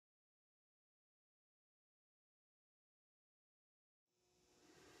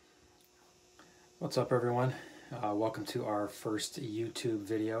What's up, everyone? Welcome to our first YouTube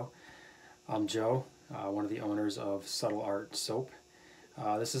video. I'm Joe, one of the owners of Subtle Art Soap.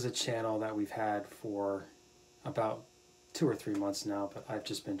 This is a channel that we've had for about 2 or 3 months now, but I've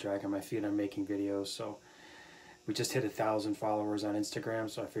just been dragging my feet on making videos. So we just hit 1,000 followers on Instagram,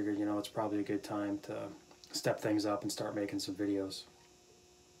 so I figured, it's probably a good time to step things up and start making some videos.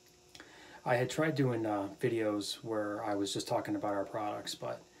 I had tried doing videos where I was just talking about our products,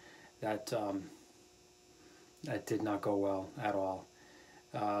 but that did not go well at all.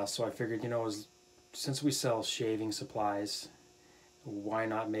 So I figured, since we sell shaving supplies, why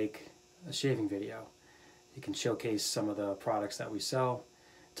not make a shaving video? You can showcase some of the products that we sell,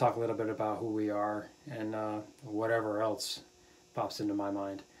 talk a little bit about who we are, and whatever else pops into my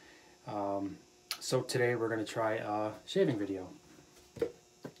mind. So today we're going to try a shaving video.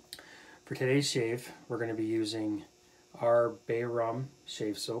 For today's shave, we're going to be using our Bay Rum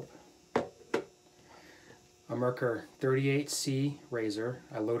shave soap, a Merkur 38C razor.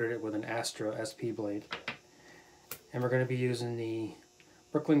 I loaded it with an Astra SP blade. And we're going to be using the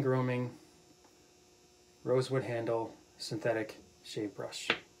Brooklyn Grooming Rosewood Handle Synthetic Shave Brush.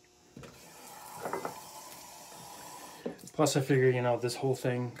 Plus I figure, this whole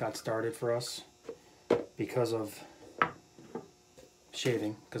thing got started for us because of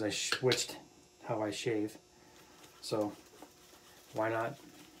shaving, because I switched how I shave. So why not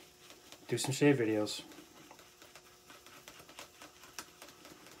do some shave videos?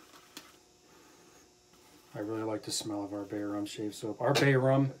 I really like the smell of our Bay Rum shave soap. Our Bay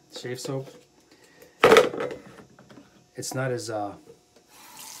Rum shave soap, it's not as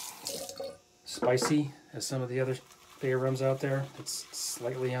spicy as some of the other Bay Rums out there. It's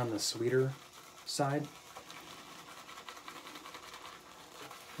slightly on the sweeter side.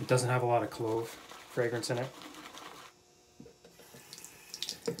 It doesn't have a lot of clove fragrance in it.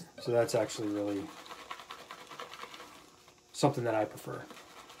 So that's actually really something that I prefer.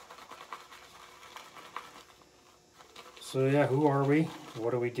 So yeah, who are we?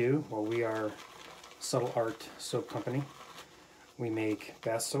 What do we do? Well, we are Subtle Art Soap Company. We make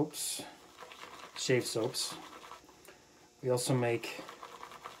bath soaps, shave soaps. We also make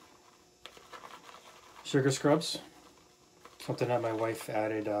sugar scrubs, something that my wife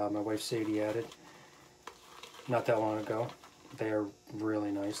added, my wife Sadie added not that long ago. They are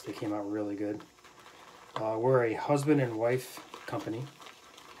really nice. They came out really good. We're a husband and wife company.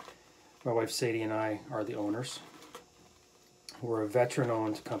 My wife Sadie and I are the owners. We're a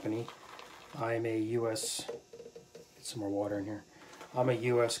veteran-owned company. I'm a U.S. Get some more water in here. I'm a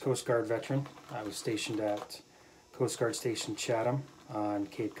U.S. Coast Guard veteran. I was stationed at Coast Guard Station Chatham on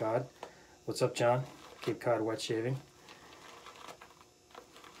Cape Cod. What's up, John? Cape Cod wet shaving.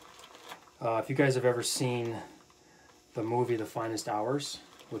 If you guys have ever seen the movie The Finest Hours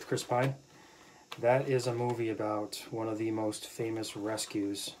with Chris Pine, that is a movie about one of the most famous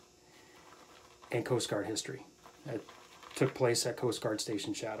rescues in Coast Guard history. It took place at Coast Guard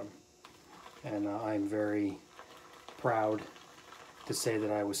Station Chatham, and I'm very proud to say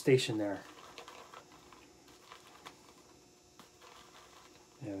that I was stationed there.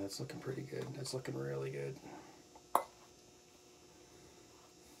 Yeah, that's looking pretty good. That's looking really good.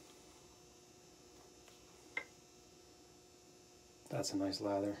 That's a nice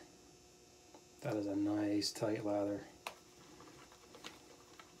lather. That is a nice tight lather.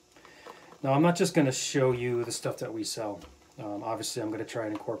 Now, I'm not just going to show you the stuff that we sell. Obviously, I'm going to try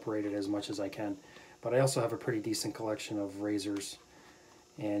and incorporate it as much as I can. But I also have a pretty decent collection of razors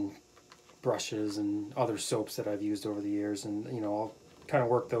and brushes and other soaps that I've used over the years. And, I'll kind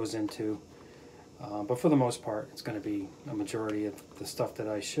of work those into. But for the most part, it's going to be a majority of the stuff that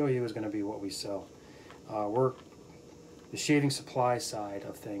I show you is going to be what we sell. The shaving supply side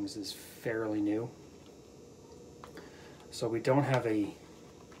of things is fairly new. So we don't have a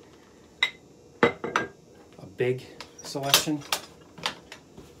big selection.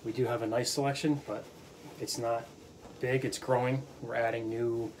 We do have a nice selection, but it's not big. It's growing. We're adding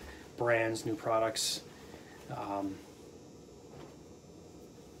new brands, new products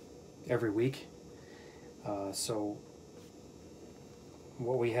every week. So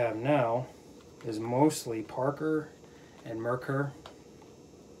what we have now is mostly Parker and Merkur.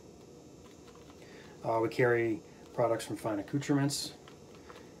 We carry products from Fine Accoutrements,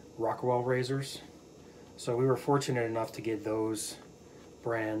 Rockwell razors. So we were fortunate enough to get those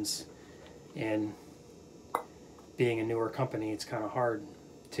brands, and being a newer company, it's kind of hard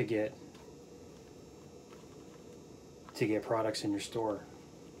to get products in your store,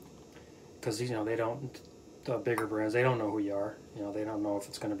 because they don't, the bigger brands, they don't know who you are. They don't know if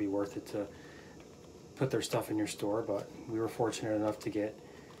it's going to be worth it to put their stuff in your store. But we were fortunate enough to get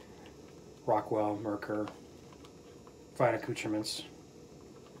Rockwell, Merkur, fine accoutrements.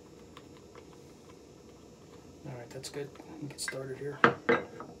 Alright, that's good. Get started here.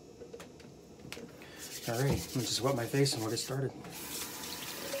 Alright, let me just wet my face and we'll get started.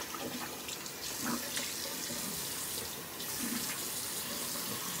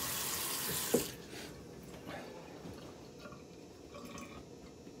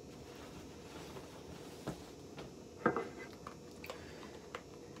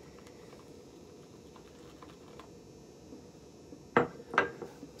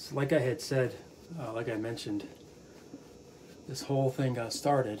 So like I had said, like I mentioned, this whole thing got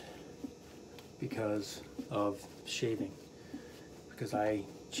started because of shaving. Because I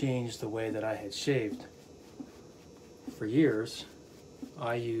changed the way that I had shaved. For years,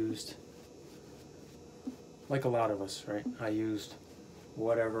 I used, like a lot of us, right? I used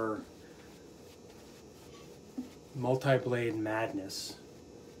whatever multi-blade madness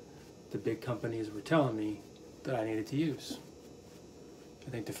the big companies were telling me that I needed to use. I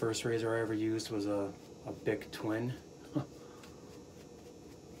think the first razor I ever used was a Bic Twin.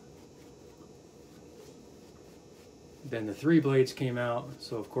 Then the 3 blades came out,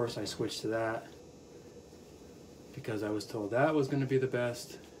 so of course I switched to that because I was told that was going to be the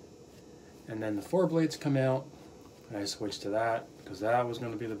best. And then the 4 blades come out, and I switched to that because that was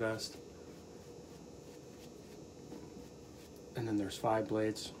going to be the best. And then there's 5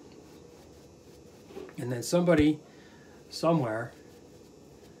 blades. And then somebody, somewhere,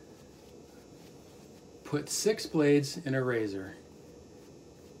 put 6 blades in a razor.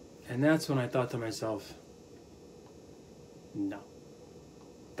 And that's when I thought to myself, no,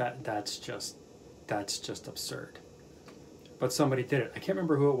 that's just absurd. But somebody did it. I can't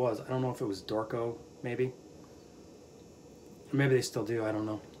remember who it was. I don't know if it was Dorco, maybe. Or maybe they still do, I don't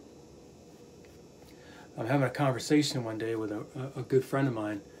know. I'm having a conversation one day with a good friend of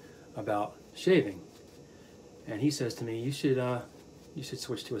mine about shaving. And he says to me, you should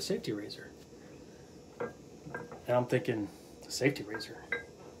switch to a safety razor. And I'm thinking, a safety razor?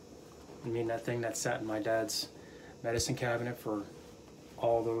 I mean, that thing that sat in my dad's medicine cabinet for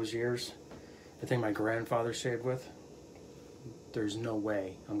all those years, the thing my grandfather shaved with, there's no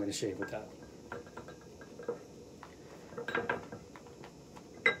way I'm going to shave with that.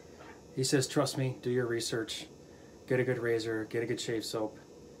 He says, trust me, do your research, get a good razor, get a good shave soap.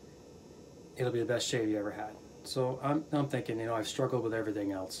 It'll be the best shave you ever had. So I'm thinking, you know, I've struggled with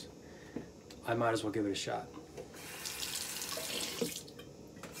everything else. I might as well give it a shot.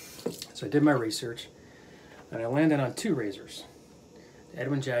 So I did my research, and I landed on 2 razors. The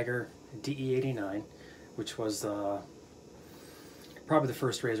Edwin Jagger DE89, which was probably the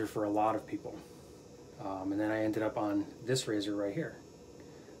first razor for a lot of people. And then I ended up on this razor right here,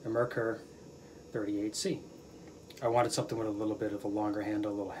 the Merkur 38C. I wanted something with a little bit of a longer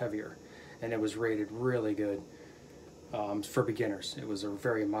handle, a little heavier, and it was rated really good for beginners. It was a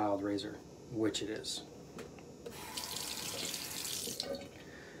very mild razor, which it is.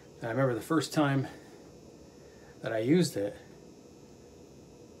 And I remember the first time that I used it,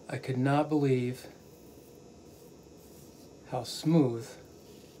 I could not believe how smooth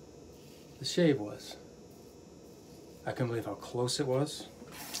the shave was. I couldn't believe how close it was,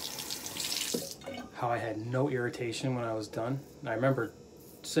 how I had no irritation when I was done. And I remember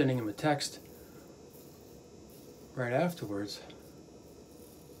sending him a text right afterwards.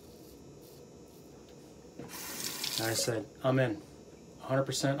 And I said, I'm in.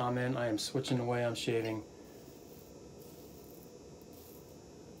 100% I'm in. I am switching the way I'm shaving.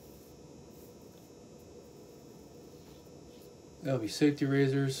 There'll be safety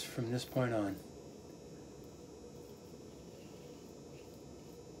razors from this point on.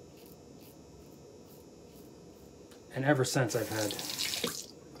 And ever since, I've had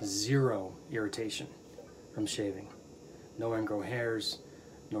 0 irritation from shaving. No ingrown hairs,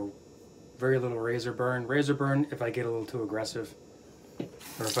 very little razor burn. Razor burn if I get a little too aggressive,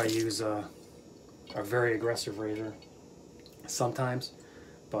 or if I use a very aggressive razor sometimes,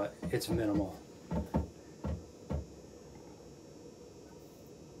 but it's minimal.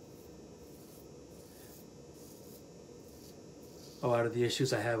 A lot of the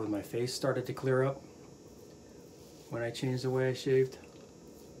issues I had with my face started to clear up when I changed the way I shaved.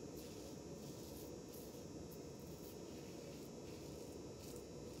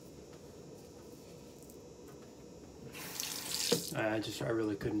 I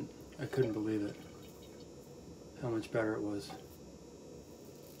really couldn't believe it, how much better it was.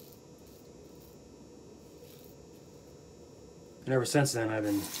 And ever since then, I've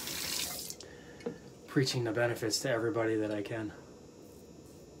been preaching the benefits to everybody that I can.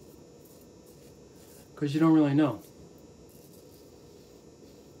 Because you don't really know.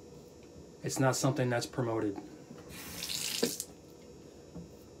 It's not something that's promoted. And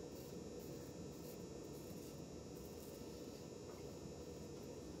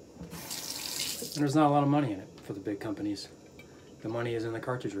there's not a lot of money in it for the big companies. The money is in the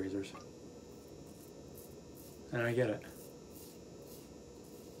cartridge razors. And I get it.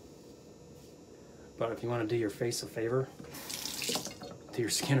 But if you want to do your face a favor, do your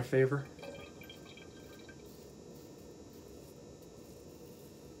skin a favor,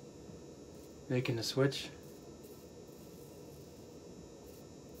 making the switch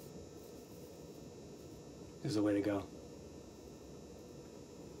is the way to go.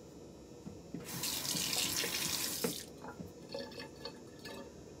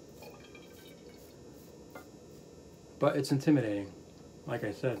 But it's intimidating. Like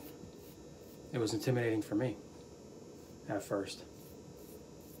I said, it was intimidating for me at first.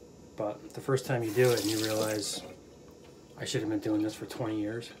 But the first time you do it and you realize I should have been doing this for 20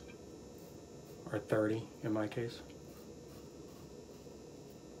 years, or 30 in my case.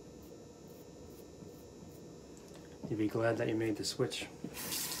 You'd be glad that you made the switch.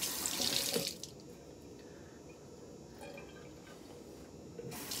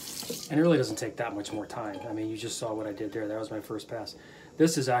 And it really doesn't take that much more time. I mean, you just saw what I did there. That was my first pass.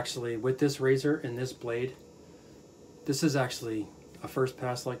 This is actually, with this razor and this blade, this is actually, a first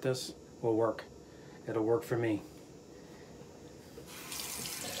pass like this will work. It'll work for me.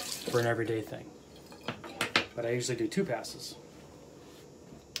 For an everyday thing. But I usually do 2 passes.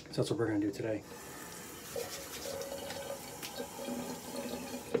 So that's what we're going to do today.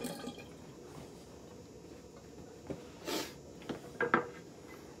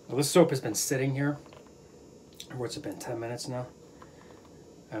 Well, this soap has been sitting here. What's it been, 10 minutes now?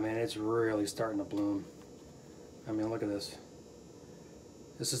 I mean, it's really starting to bloom. I mean, look at this.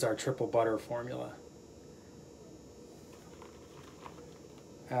 This is our triple butter formula.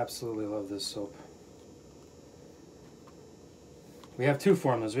 Absolutely love this soap. We have 2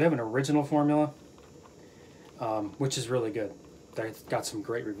 formulas. We have an original formula, which is really good. That got some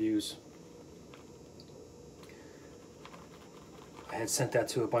great reviews. I had sent that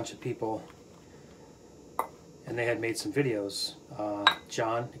to a bunch of people, and they had made some videos.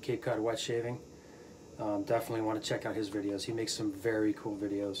 John, the Cape Cod Wet Shaving, definitely want to check out his videos. He makes some very cool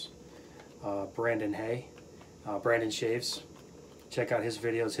videos. Brandon Hay, Brandon Shaves, check out his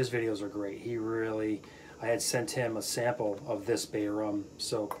videos. His videos are great. He really, I had sent him a sample of this Bay Rum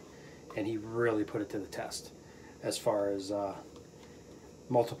soap, and he really put it to the test as far as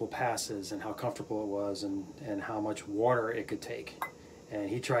multiple passes and how comfortable it was and how much water it could take. And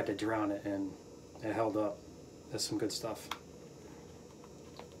he tried to drown it, and it held up. That's some good stuff.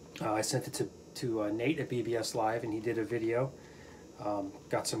 I sent it to Nate at BBS Live, and he did a video.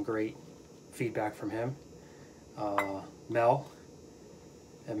 Got some great feedback from him. Mel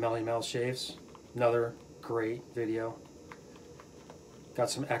at Melly Mel Shaves, another great video. Got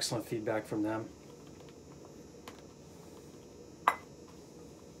some excellent feedback from them.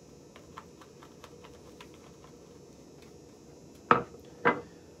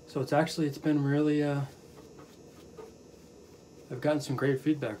 So it's been really, I've gotten some great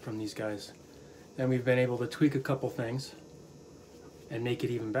feedback from these guys. And we've been able to tweak a couple things and make it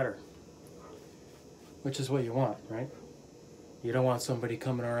even better. Which is what you want, right? You don't want somebody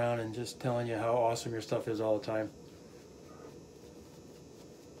coming around and just telling you how awesome your stuff is all the time.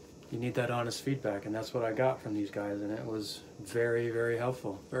 You need that honest feedback, and that's what I got from these guys, and it was very, very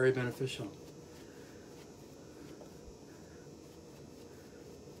helpful, very beneficial.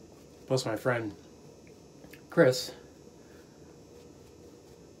 Plus my friend Chris,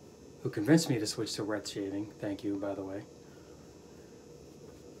 who convinced me to switch to wet shaving, thank you by the way,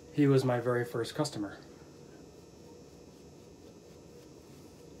 he was my very first customer.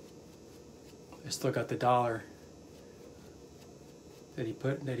 I still got the $1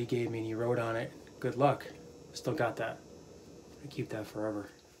 that he gave me, and he wrote on it, "Good luck." Still got that. I keep that forever.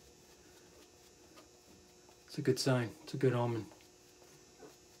 It's a good sign. It's a good omen.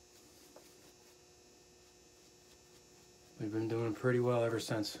 We've been doing pretty well ever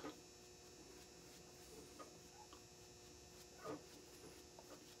since.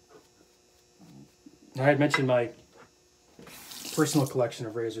 I had mentioned my personal collection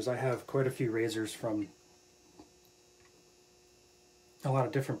of razors. I have quite a few razors from a lot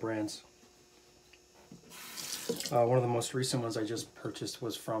of different brands. One of the most recent ones I just purchased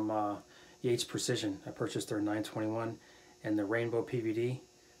was from Yates Precision. I purchased their 921 and the Rainbow PVD.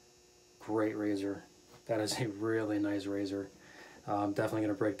 Great razor. That is a really nice razor. I'm definitely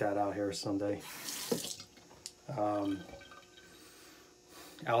going to break that out here someday.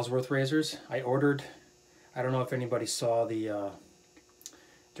 Ellsworth razors. I ordered, I don't know if anybody saw the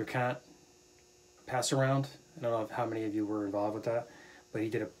Durant pass around. I don't know how many of you were involved with that, but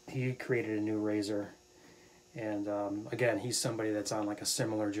he created a new razor, and again, he's somebody that's on like a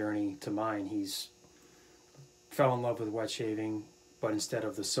similar journey to mine. He's fell in love with wet shaving, but instead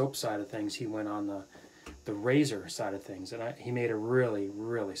of the soap side of things, he went on the razor side of things, and he made a really,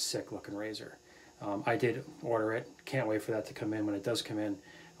 really sick looking razor. I did order it. Can't wait for that to come in. When it does come in,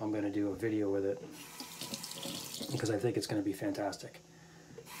 I'm going to do a video with it because I think it's going to be fantastic.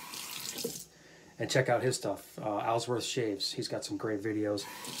 And check out his stuff, Alsworth Shaves. He's got some great videos.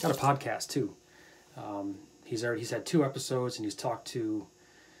 He's got a podcast too. He's had 2 episodes, and he's talked to,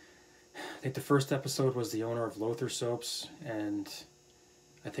 I think the first episode was the owner of Lather soaps, and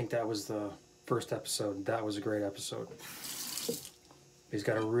I think that was the first episode. That was a great episode. He's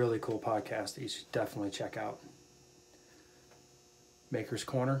got a really cool podcast that you should definitely check out. Maker's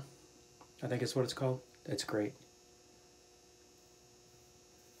Corner, I think is what it's called. It's great.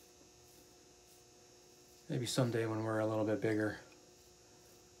 Maybe someday when we're a little bit bigger.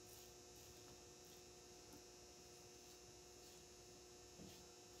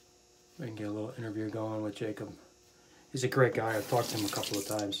 We can get a little interview going with Jacob. He's a great guy. I've talked to him a couple of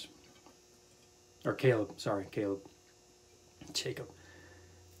times. Or Caleb, sorry, Caleb. Jacob.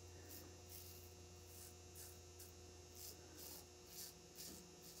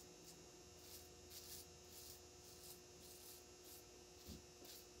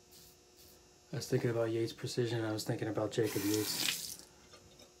 I was thinking about Yates Precision. I was thinking about Jacob Yates.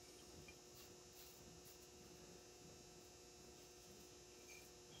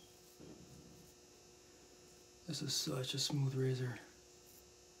 This is such a smooth razor.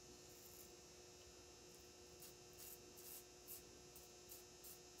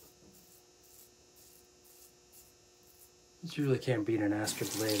 You really can't beat an Astra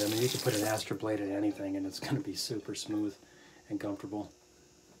blade. I mean, you can put an Astra blade in anything and it's going to be super smooth and comfortable.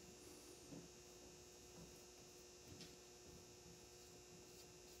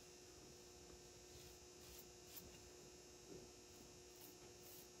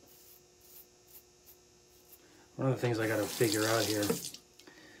 One of the things I got to figure out here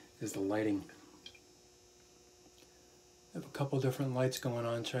is the lighting. I have a couple different lights going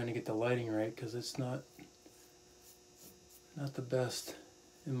on trying to get the lighting right because it's not the best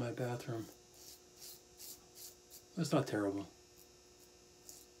in my bathroom. It's not terrible.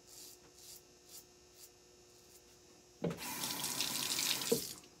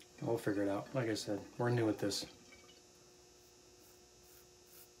 We'll figure it out. Like I said, we're new at this.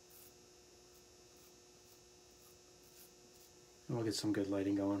 And we'll get some good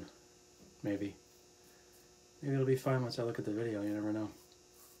lighting going. Maybe. Maybe it'll be fine once I look at the video. You never know.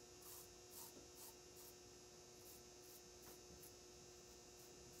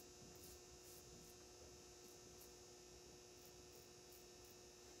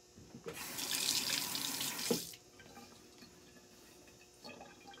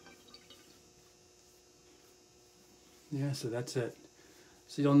 Yeah, so that's it.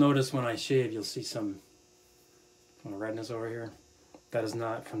 So you'll notice when I shave, you'll see some redness over here. That is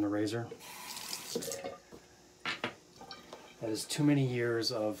not from the razor. That is too many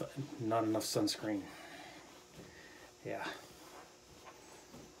years of not enough sunscreen. Yeah.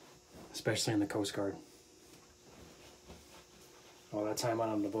 Especially in the Coast Guard. All that time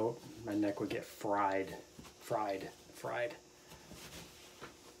on the boat, my neck would get fried. Fried.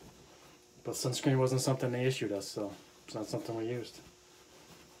 But sunscreen wasn't something they issued us, so it's not something we used.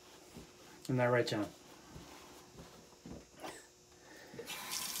 Isn't that right, John?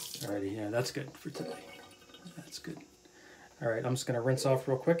 Alrighty, yeah, that's good for today. That's good. Alright, I'm just going to rinse off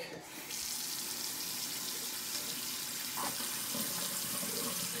real quick.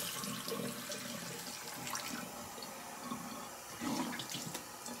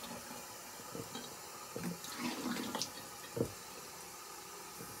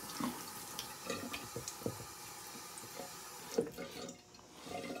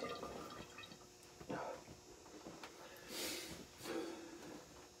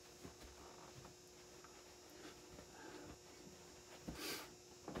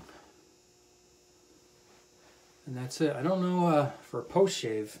 And that's it. I don't know for post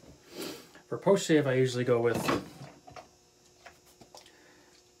shave. For post shave, I usually go with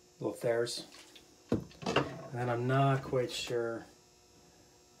little Thayers. And I'm not quite sure.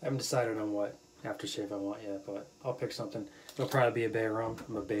 I haven't decided on what aftershave I want yet, but I'll pick something. It'll probably be a Bay Rum.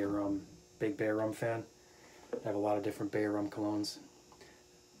 I'm a big Bay Rum fan. I have a lot of different Bay Rum colognes,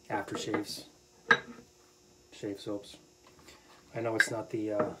 aftershaves, shave soaps. I know it's not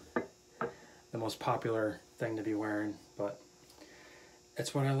the most popular thing to be wearing, but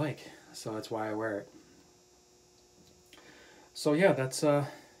it's what I like, so that's why I wear it. So yeah, that's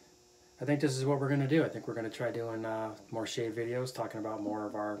I think this is what we're going to do. I think we're going to try doing more shave videos, talking about more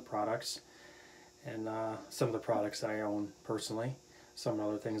of our products and some of the products I own personally, some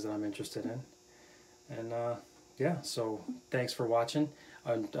other things that I'm interested in. And yeah, so thanks for watching.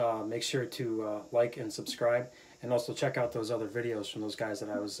 And make sure to like and subscribe, and also check out those other videos from those guys that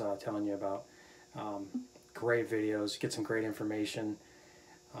I was telling you about. Great videos, get some great information.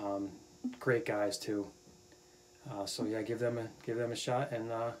 Great guys too. So yeah, give them a shot, and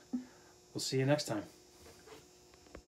we'll see you next time.